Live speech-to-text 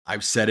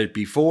I've said it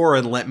before,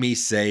 and let me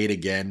say it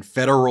again.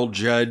 Federal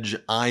Judge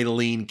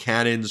Eileen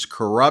Cannon's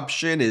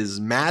corruption is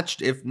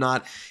matched, if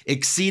not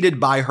exceeded,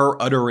 by her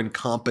utter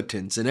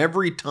incompetence. And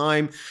every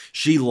time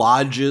she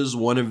lodges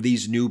one of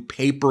these new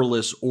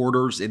paperless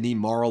orders in the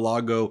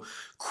Mar-a-Lago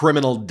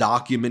criminal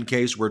document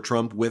case where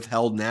Trump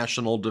withheld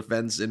national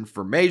defense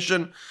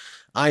information,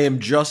 I am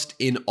just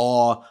in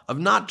awe of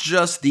not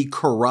just the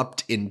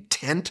corrupt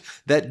intent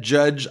that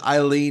Judge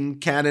Eileen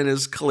Cannon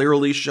is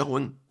clearly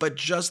showing, but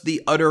just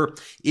the utter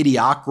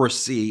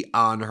idiocracy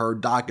on her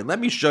docket. Let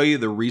me show you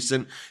the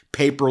recent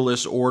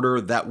paperless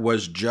order that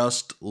was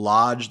just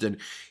lodged. And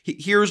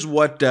here's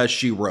what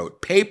she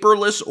wrote.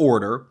 Paperless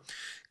order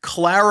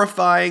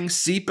clarifying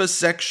CIPA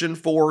Section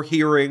 4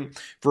 hearing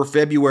for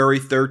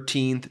February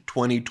 13th,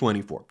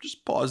 2024.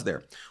 Just pause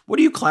there. What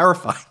are you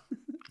clarifying?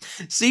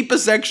 CIPA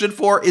Section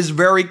 4 is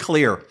very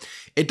clear.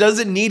 It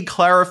doesn't need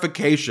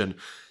clarification.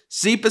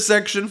 CIPA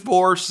Section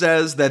 4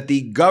 says that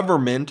the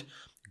government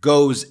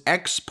goes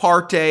ex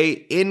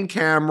parte, in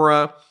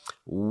camera,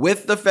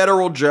 with the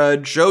federal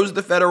judge, shows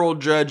the federal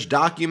judge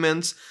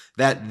documents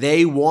that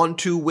they want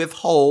to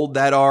withhold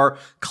that are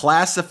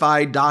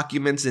classified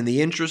documents in the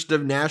interest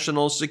of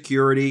national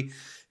security.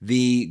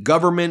 The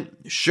government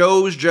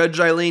shows Judge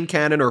Eileen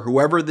Cannon or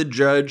whoever the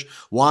judge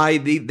why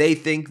they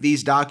think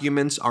these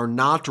documents are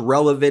not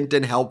relevant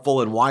and helpful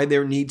and why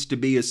there needs to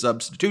be a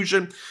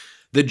substitution.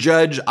 The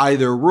judge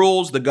either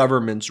rules the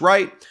government's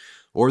right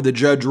or the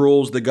judge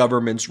rules the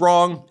government's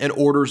wrong and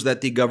orders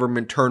that the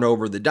government turn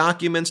over the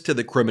documents to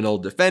the criminal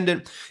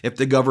defendant. If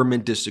the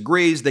government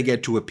disagrees, they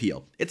get to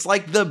appeal. It's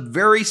like the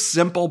very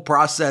simple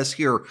process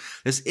here.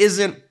 This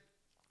isn't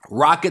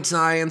rocket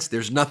science.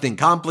 There's nothing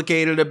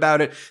complicated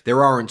about it.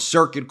 There aren't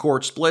circuit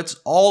court splits.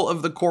 All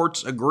of the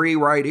courts agree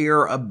right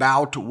here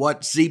about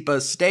what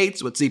CIPA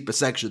states, what CIPA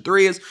Section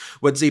 3 is,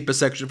 what CIPA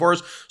Section 4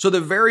 is. So the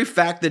very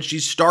fact that she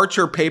starts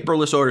her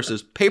paperless order,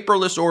 says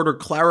paperless order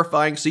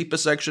clarifying CIPA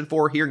Section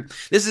 4 hearing.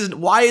 This is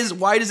why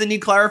does it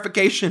need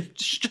clarification?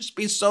 It should just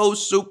be so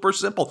super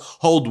simple.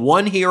 Hold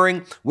one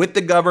hearing with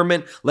the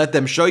government, let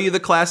them show you the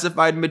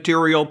classified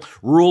material,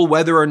 rule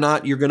whether or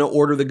not you're going to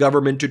order the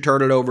government to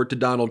turn it over to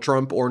Donald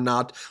Trump or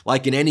not,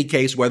 like in any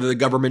case, whether the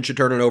government should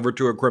turn it over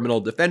to a criminal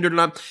defender or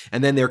not,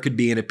 and then there could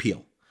be an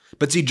appeal.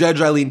 But see,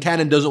 Judge Eileen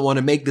Cannon doesn't want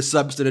to make the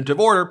substantive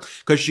order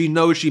because she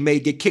knows she may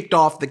get kicked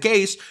off the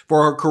case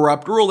for her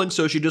corrupt ruling,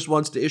 so she just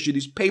wants to issue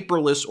these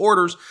paperless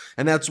orders,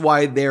 and that's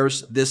why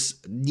there's this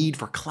need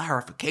for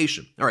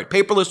clarification. All right,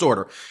 paperless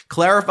order,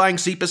 clarifying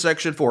CIPA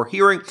Section 4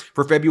 hearing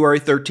for February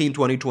 13,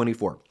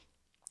 2024.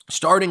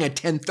 Starting at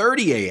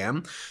 10:30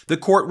 a.m., the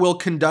court will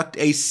conduct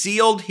a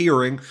sealed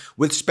hearing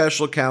with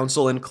special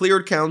counsel and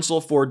cleared counsel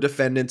for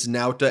defendants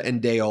Nauta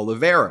and De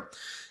Oliveira.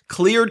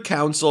 Cleared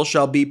counsel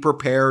shall be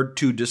prepared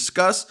to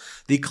discuss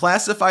the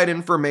classified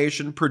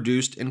information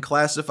produced in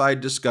classified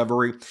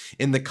discovery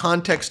in the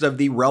context of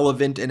the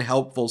relevant and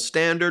helpful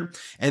standard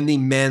and the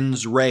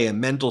mens rea,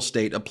 mental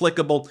state,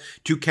 applicable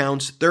to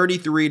counts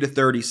 33 to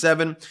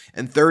 37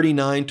 and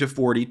 39 to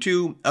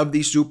 42 of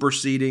the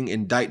superseding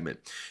indictment.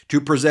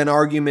 To present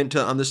argument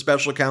on the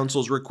special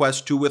counsel's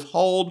request to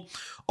withhold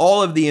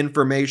all of the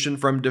information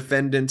from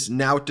defendants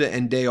Nauta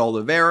and De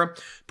Oliveira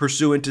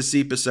pursuant to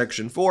CIPA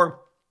Section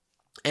 4,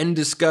 and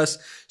discuss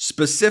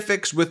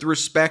specifics with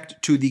respect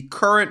to the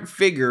current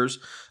figures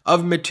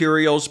of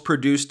materials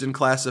produced in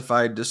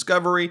classified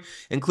discovery,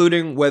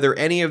 including whether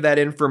any of that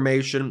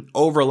information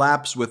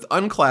overlaps with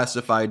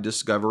unclassified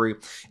discovery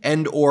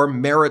and or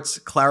merits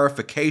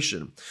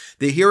clarification.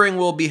 The hearing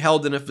will be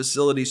held in a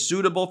facility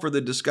suitable for the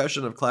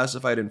discussion of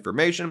classified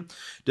information.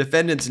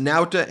 Defendants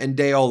Nauta and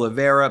De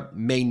Oliveira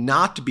may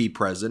not be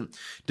present.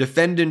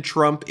 Defendant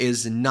Trump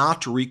is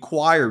not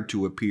required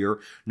to appear.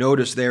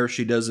 Notice there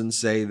she doesn't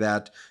say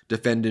that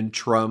defendant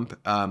Trump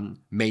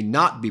may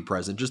not be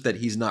present, just that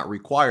he's not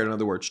required. In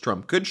other words,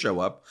 Trump could show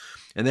up.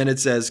 And then it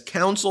says,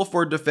 counsel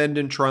for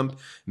defendant Trump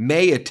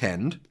may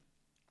attend.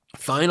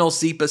 Final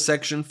CIPA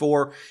Section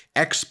 4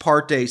 ex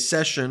parte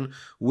session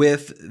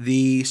with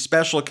the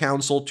special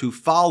counsel to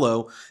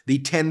follow the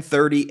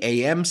 10:30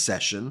 a.m.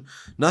 session.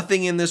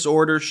 Nothing in this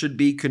order should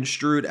be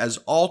construed as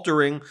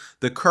altering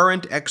the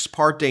current ex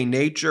parte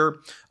nature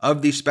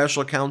of the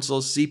special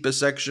counsel's CIPA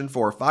Section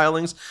 4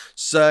 filings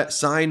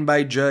signed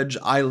by Judge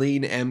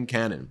Eileen M.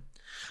 Cannon.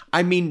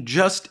 I mean,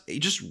 just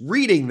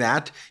reading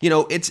that,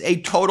 it's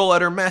a total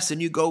utter mess.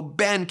 And you go,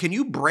 Ben, can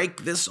you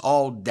break this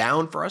all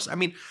down for us? I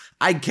mean,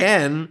 I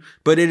can,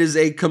 but it is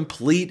a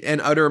complete and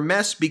utter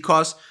mess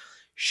because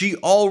she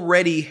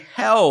already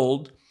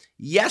held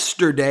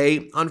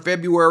yesterday on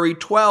February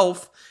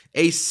 12th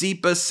a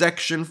CIPA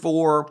Section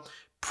 4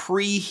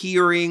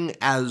 pre-hearing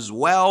as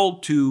well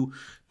to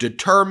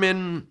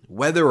determine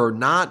whether or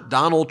not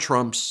Donald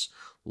Trump's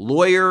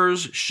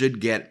lawyers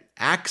should get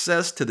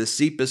access to the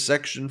CIPA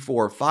Section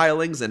 4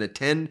 filings and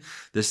attend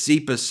the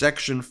CIPA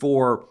Section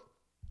 4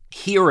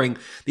 hearing.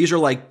 These are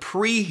like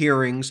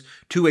pre-hearings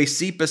to a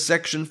CIPA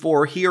Section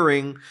 4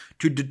 hearing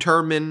to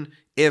determine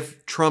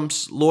if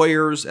Trump's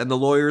lawyers and the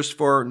lawyers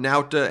for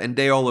Nauta and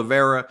De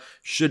Oliveira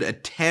should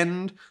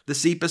attend the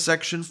SEPA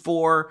Section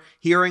 4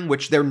 hearing,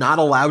 which they're not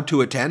allowed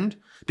to attend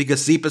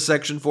because SEPA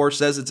Section 4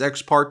 says it's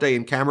ex parte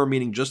in camera,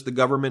 meaning just the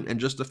government and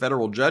just the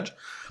federal judge.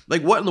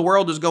 Like, what in the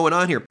world is going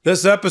on here?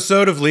 This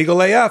episode of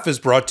Legal AF is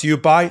brought to you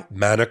by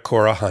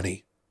Manakora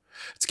Honey.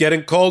 It's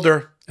getting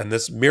colder, and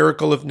this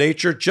miracle of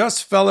nature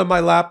just fell in my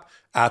lap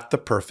at the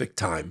perfect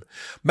time.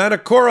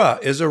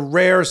 Manakora is a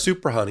rare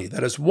super honey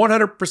that is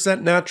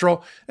 100%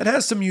 natural and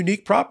has some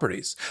unique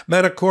properties.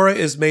 Manakora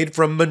is made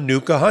from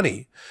Manuka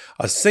honey,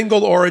 a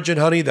single origin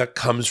honey that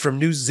comes from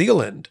New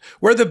Zealand,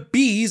 where the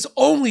bees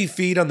only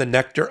feed on the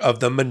nectar of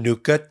the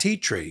Manuka tea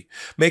tree,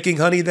 making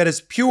honey that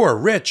is pure,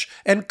 rich,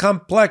 and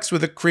complex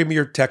with a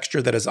creamier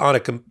texture that is on a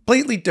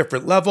completely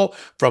different level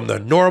from the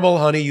normal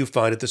honey you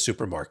find at the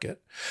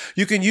supermarket.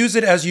 You can use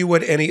it as you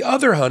would any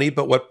other honey,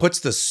 but what puts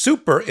the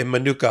super in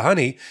Manuka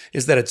honey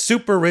is that it's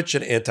super rich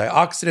in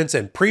antioxidants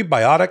and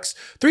prebiotics,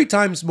 3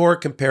 times more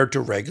compared to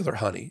regular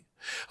honey.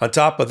 On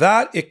top of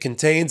that, it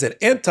contains an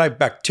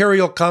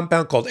antibacterial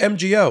compound called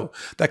MGO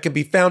that can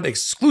be found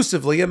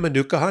exclusively in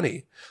Manuka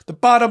honey. The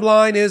bottom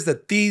line is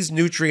that these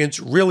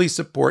nutrients really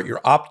support your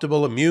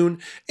optimal immune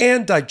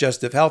and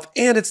digestive health,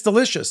 and it's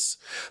delicious.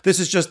 This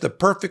is just the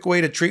perfect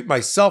way to treat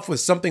myself with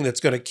something that's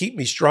going to keep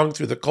me strong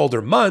through the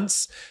colder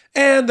months,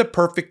 and the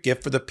perfect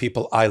gift for the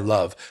people I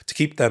love to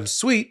keep them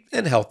sweet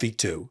and healthy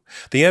too.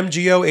 The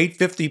MGO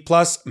 850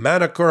 Plus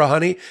Manakora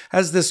honey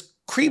has this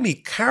creamy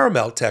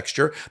caramel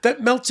texture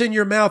that melts in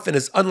your mouth and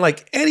is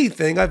unlike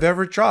anything I've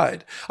ever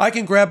tried. I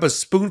can grab a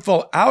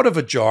spoonful out of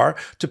a jar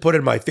to put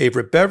in my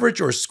favorite beverage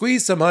or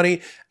squeeze some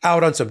honey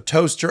out on some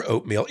toast or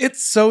oatmeal.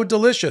 It's so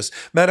delicious.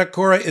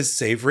 Manakora is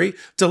savory,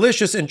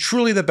 delicious, and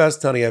truly the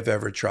best honey I've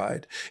ever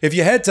tried. If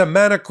you head to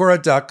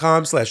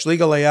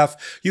manakora.com/legalaf,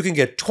 you can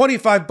get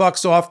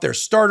 $25 off their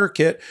starter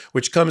kit,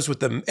 which comes with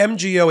the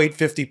MGO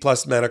 850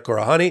 Plus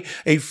Manakora honey,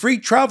 a free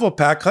travel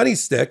pack honey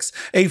sticks,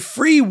 a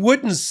free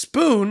wooden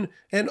spoon,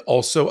 and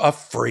also a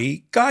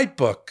free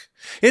guidebook.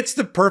 It's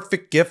the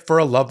perfect gift for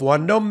a loved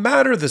one, no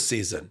matter the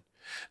season.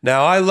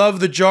 Now, I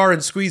love the jar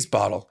and squeeze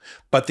bottle,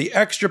 but the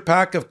extra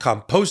pack of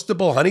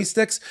compostable honey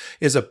sticks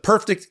is a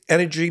perfect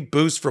energy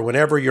boost for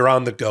whenever you're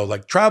on the go,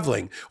 like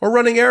traveling or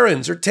running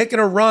errands or taking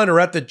a run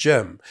or at the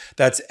gym.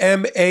 That's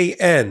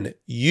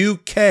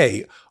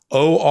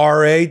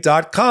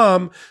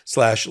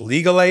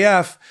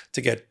manukora.com/legalaf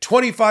to get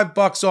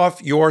 $25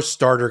 off your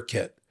starter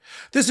kit.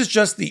 This is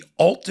just the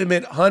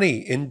ultimate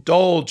honey.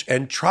 Indulge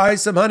and try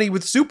some honey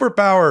with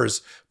superpowers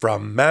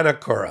from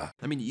Manakora.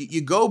 I mean,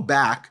 you go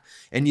back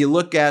and you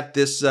look at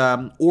this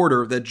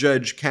order that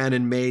Judge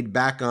Cannon made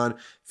back on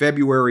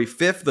February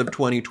 5th of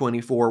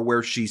 2024,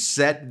 where she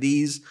set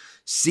these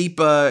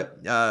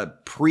SEPA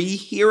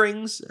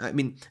pre-hearings. I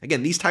mean,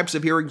 again, these types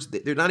of hearings,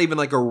 they're not even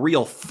like a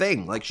real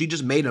thing. Like, she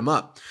just made them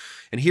up.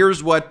 And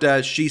here's what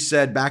she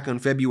said back on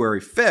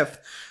February 5th.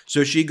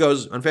 So she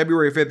goes, on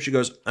February 5th, she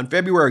goes, on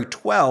February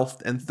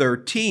 12th and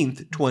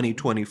 13th,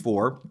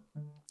 2024,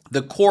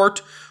 the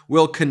court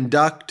will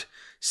conduct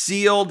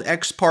sealed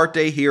ex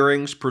parte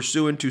hearings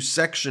pursuant to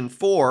Section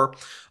 4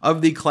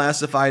 of the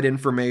Classified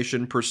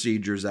Information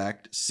Procedures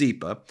Act,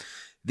 SEPA.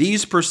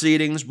 These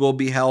proceedings will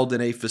be held in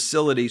a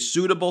facility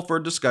suitable for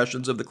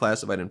discussions of the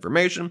classified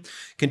information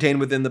contained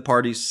within the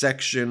parties'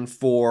 Section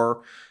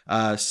 4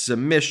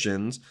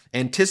 submissions.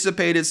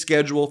 Anticipated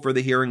schedule for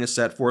the hearing is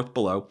set forth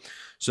below.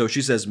 So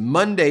she says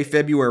Monday,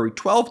 February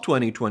 12,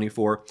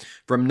 2024,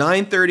 from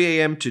 9:30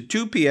 a.m. to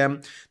 2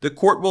 p.m., the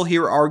court will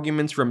hear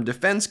arguments from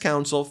defense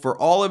counsel for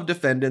all of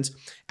defendants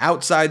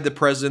outside the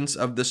presence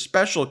of the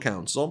special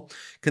counsel.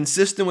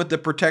 Consistent with the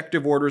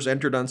protective orders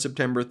entered on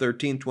September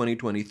 13,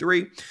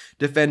 2023,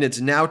 defendants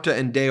Nauta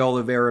and De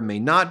Oliveira may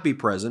not be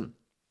present.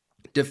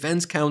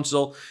 Defense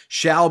counsel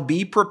shall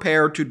be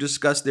prepared to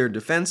discuss their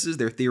defenses,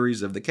 their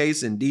theories of the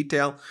case in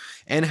detail,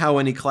 and how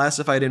any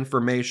classified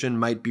information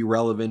might be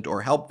relevant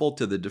or helpful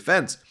to the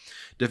defense.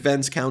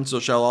 Defense counsel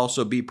shall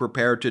also be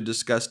prepared to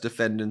discuss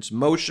defendants'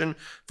 motion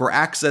for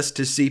access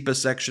to SEPA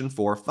Section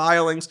 4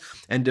 filings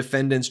and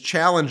defendants'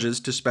 challenges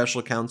to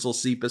special counsel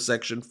SEPA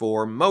Section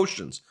 4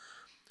 motions.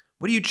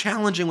 What are you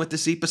challenging with the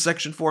SEPA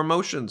Section 4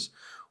 motions?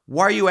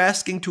 Why are you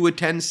asking to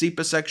attend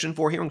SEPA Section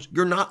 4 hearings?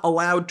 You're not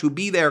allowed to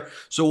be there,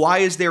 so why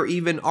is there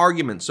even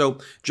argument? So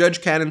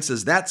Judge Cannon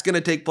says that's going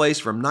to take place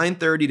from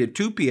 9:30 to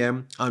 2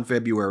 p.m. on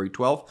February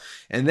 12th,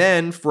 and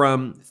then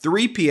from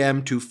 3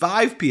 p.m. to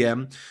 5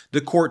 p.m.,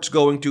 the court's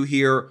going to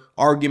hear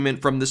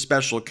argument from the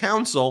special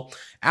counsel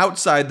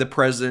outside the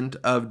presence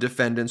of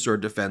defendants or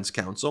defense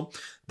counsel.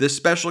 The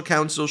special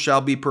counsel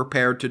shall be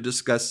prepared to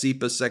discuss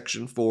SEPA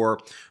Section 4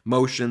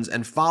 motions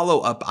and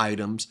follow-up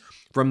items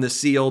from the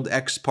sealed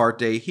ex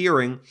parte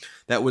hearing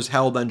that was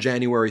held on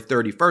January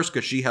 31st,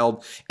 because she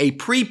held a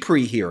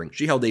pre-hearing.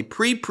 She held a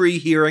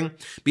pre-hearing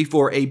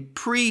before a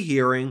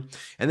pre-hearing,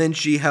 and then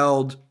she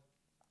held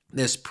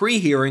this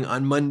pre-hearing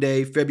on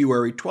Monday,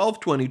 February 12,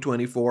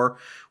 2024,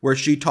 where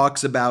she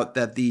talks about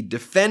that the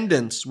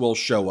defendants will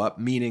show up,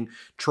 meaning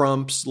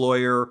Trump's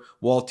lawyer,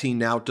 Waltine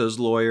Nauta's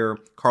lawyer,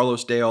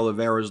 Carlos de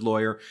Oliveira's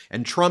lawyer,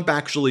 and Trump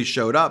actually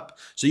showed up.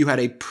 So you had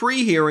a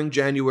pre-hearing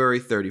January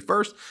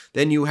 31st,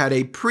 then you had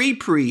a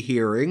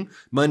pre-hearing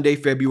Monday,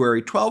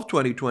 February 12,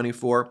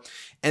 2024,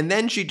 and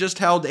then she just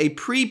held a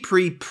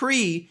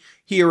pre-hearing.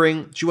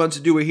 She wants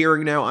to do a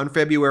hearing now on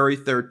February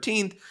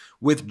 13th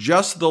with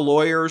just the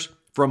lawyers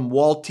from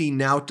Waltine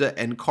Nauta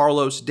and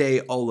Carlos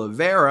de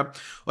Oliveira.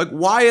 Like,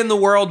 why in the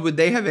world would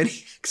they have any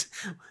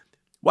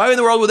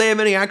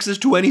access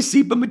to any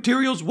SEPA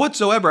materials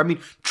whatsoever? I mean,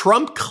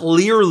 Trump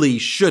clearly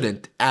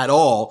shouldn't at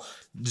all.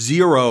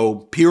 Zero,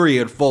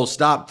 period, full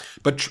stop.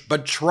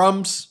 But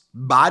Trump's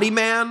body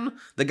man,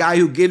 the guy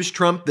who gives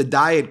Trump the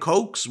Diet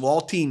Cokes,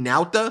 Waltine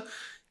Nauta,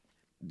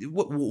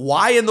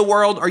 why in the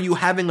world are you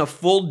having a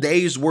full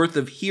day's worth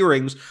of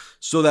hearings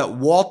so that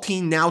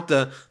Waltine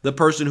Nauta, the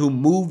person who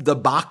moved the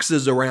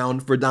boxes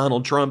around for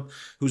Donald Trump,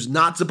 who's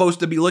not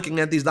supposed to be looking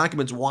at these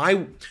documents,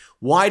 why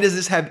does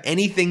this have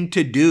anything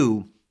to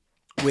do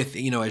with,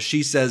 as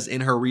she says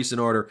in her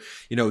recent order,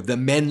 the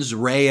mens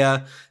rea,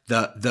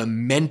 the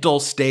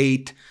mental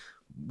state?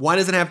 Why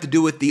does it have to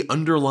do with the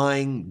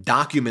underlying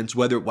documents,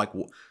 whether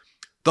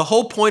the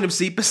whole point of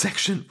SEPA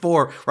Section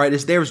 4, right,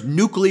 is there's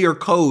nuclear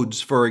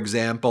codes, for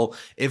example,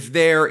 if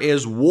there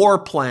is war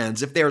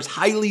plans, if there's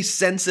highly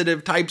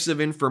sensitive types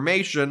of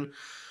information,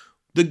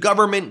 the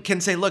government can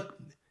say, look,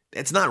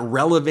 it's not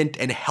relevant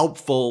and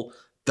helpful,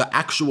 the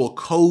actual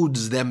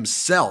codes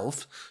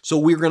themselves, so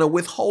we're going to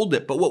withhold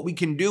it. But what we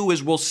can do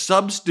is we'll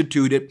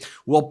substitute it.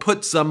 We'll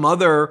put some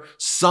other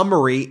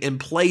summary in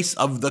place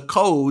of the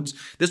codes.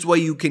 This way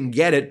you can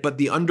get it, but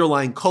the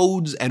underlying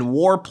codes and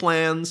war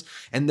plans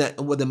and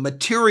the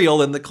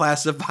material in the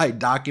classified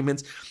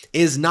documents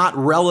is not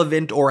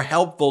relevant or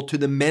helpful to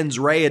the mens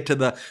rea, to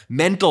the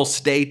mental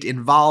state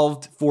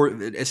involved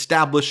for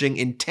establishing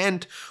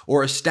intent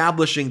or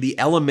establishing the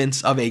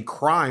elements of a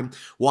crime.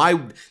 Why?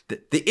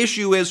 The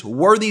issue is,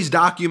 were these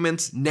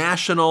documents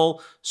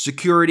national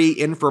security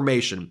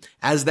information,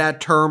 as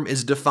that term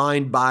is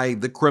defined by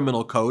the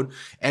criminal code?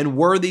 And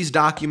were these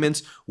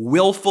documents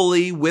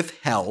willfully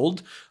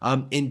withheld,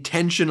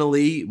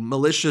 intentionally,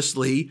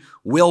 maliciously,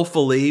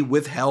 willfully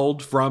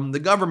withheld from the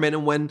government?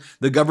 And when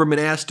the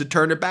government asked to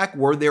turn it back,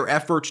 were there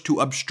efforts to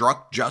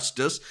obstruct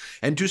justice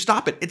and to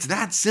stop it? It's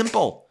that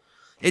simple.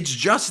 It's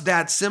just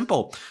that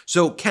simple.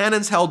 So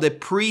Cannon's held a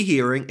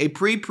pre-hearing, a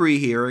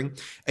pre-hearing.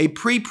 A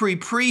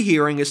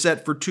pre-hearing is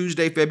set for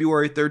Tuesday,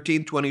 February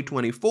 13th,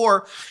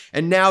 2024.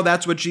 And now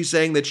that's what she's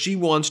saying that she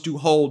wants to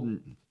hold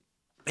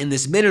in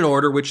this minute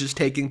order, which is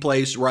taking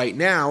place right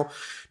now,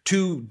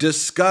 to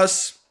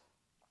discuss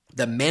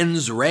the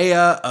mens rea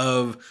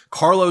of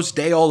Carlos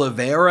de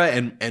Oliveira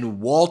and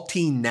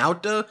Waltine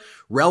Nauta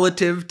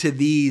relative to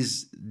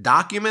these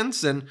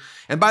documents. And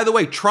by the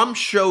way, Trump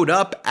showed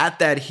up at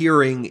that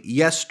hearing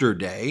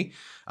yesterday,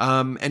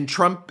 and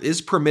Trump is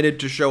permitted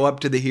to show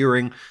up to the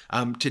hearing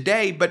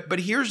today.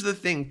 But here's the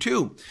thing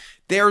too.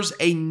 There's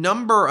a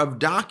number of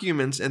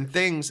documents and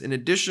things in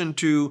addition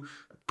to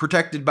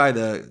protected by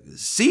the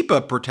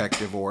SEPA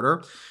protective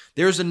order.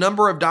 There's a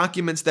number of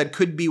documents that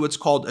could be what's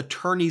called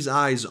attorney's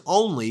eyes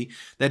only,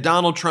 that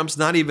Donald Trump's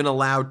not even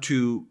allowed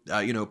to,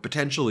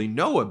 potentially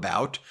know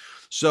about.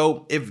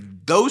 So if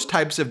those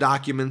types of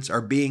documents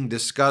are being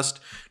discussed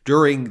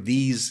during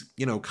these,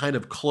 kind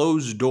of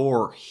closed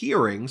door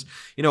hearings,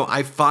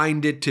 I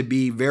find it to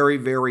be very,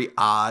 very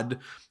odd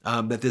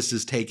that this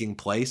is taking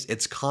place.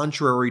 It's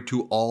contrary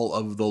to all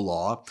of the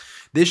law.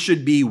 This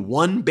should be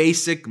one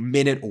basic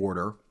minute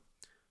order.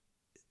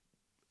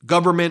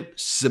 Government,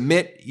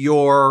 submit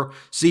your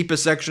SEPA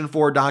Section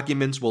 4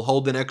 documents. We'll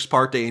hold an ex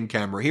parte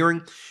in-camera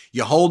hearing.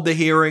 You hold the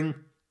hearing.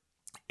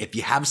 If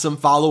you have some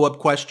follow-up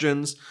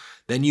questions,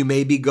 then you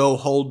maybe go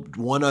hold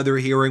one other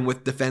hearing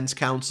with defense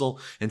counsel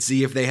and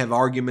see if they have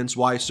arguments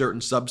why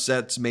certain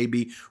subsets may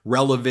be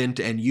relevant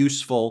and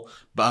useful,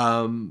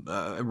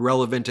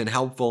 relevant and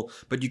helpful.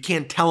 But you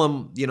can't tell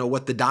them,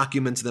 what the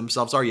documents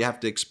themselves are. You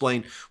have to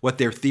explain what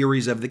their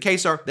theories of the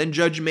case are. Then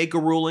judge make a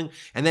ruling.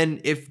 And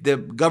then if the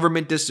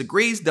government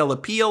disagrees, they'll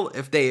appeal.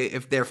 If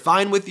they're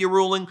fine with your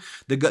ruling,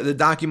 the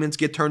documents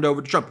get turned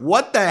over to Trump.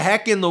 What the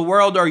heck in the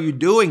world are you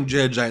doing,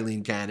 Judge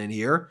Eileen Cannon,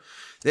 here?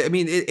 I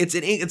mean,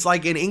 it's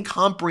like an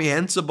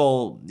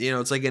incomprehensible,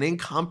 it's like an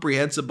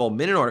incomprehensible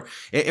minute order.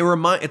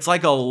 It's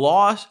like a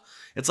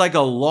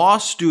law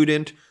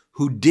student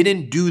who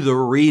didn't do the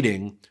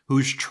reading,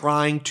 who's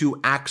trying to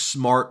act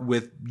smart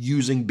with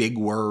using big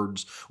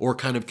words or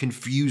kind of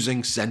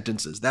confusing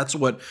sentences. That's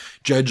what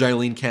Judge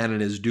Eileen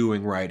Cannon is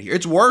doing right here.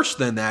 It's worse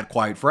than that,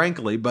 quite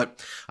frankly,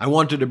 but I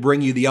wanted to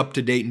bring you the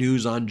up-to-date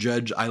news on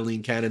Judge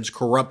Eileen Cannon's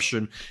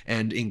corruption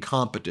and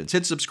incompetence.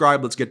 Hit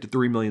subscribe. Let's get to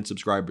 3 million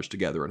subscribers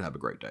together and have a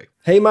great day.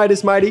 Hey,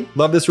 Midas Mighty.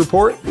 Love this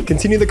report?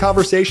 Continue the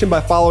conversation by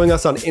following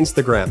us on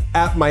Instagram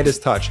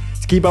 @MidasTouch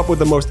to keep up with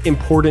the most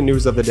important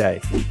news of the day.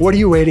 What are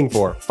you waiting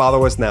for?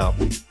 Follow us now.